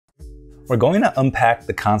We're going to unpack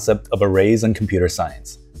the concept of arrays in computer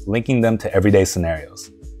science, linking them to everyday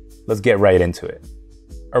scenarios. Let's get right into it.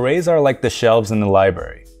 Arrays are like the shelves in the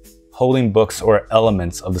library, holding books or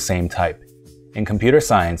elements of the same type. In computer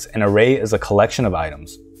science, an array is a collection of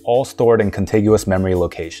items, all stored in contiguous memory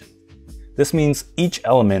location. This means each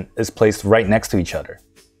element is placed right next to each other,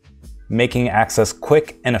 making access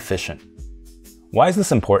quick and efficient. Why is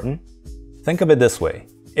this important? Think of it this way.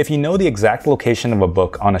 If you know the exact location of a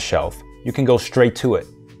book on a shelf, you can go straight to it.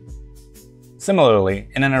 Similarly,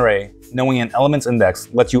 in an array, knowing an element's index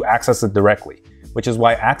lets you access it directly, which is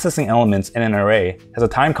why accessing elements in an array has a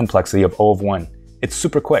time complexity of O of 1. It's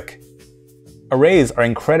super quick. Arrays are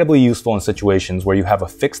incredibly useful in situations where you have a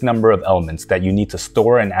fixed number of elements that you need to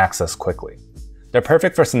store and access quickly. They're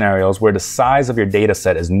perfect for scenarios where the size of your data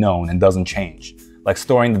set is known and doesn't change, like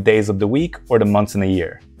storing the days of the week or the months in the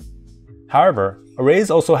year. However,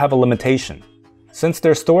 arrays also have a limitation. Since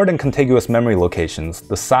they're stored in contiguous memory locations,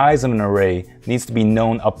 the size of an array needs to be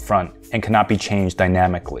known upfront and cannot be changed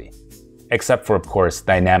dynamically, except for, of course,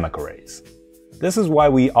 dynamic arrays. This is why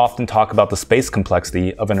we often talk about the space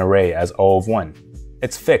complexity of an array as O of 1.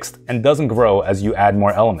 It's fixed and doesn't grow as you add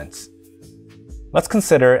more elements. Let's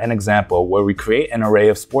consider an example where we create an array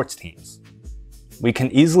of sports teams. We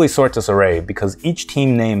can easily sort this array because each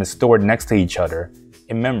team name is stored next to each other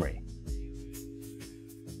in memory.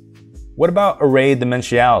 What about array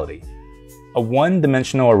dimensionality? A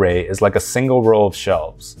one-dimensional array is like a single row of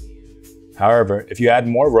shelves. However, if you add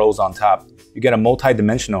more rows on top, you get a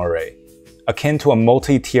multi-dimensional array, akin to a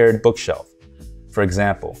multi-tiered bookshelf. For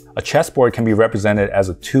example, a chessboard can be represented as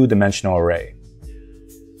a two-dimensional array.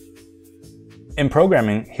 In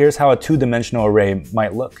programming, here's how a two-dimensional array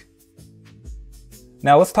might look.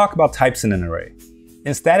 Now let's talk about types in an array.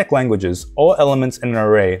 In static languages, all elements in an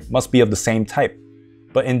array must be of the same type.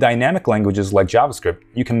 But in dynamic languages like JavaScript,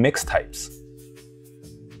 you can mix types.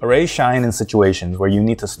 Arrays shine in situations where you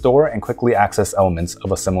need to store and quickly access elements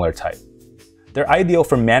of a similar type. They're ideal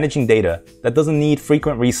for managing data that doesn't need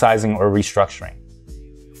frequent resizing or restructuring.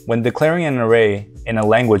 When declaring an array in a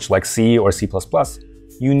language like C or C++,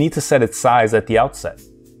 you need to set its size at the outset.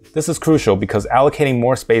 This is crucial because allocating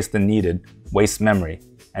more space than needed wastes memory,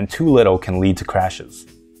 and too little can lead to crashes.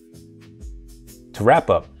 To wrap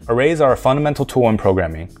up, arrays are a fundamental tool in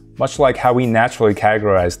programming, much like how we naturally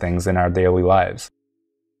categorize things in our daily lives.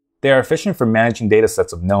 They are efficient for managing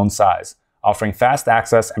datasets of known size, offering fast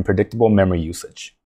access and predictable memory usage.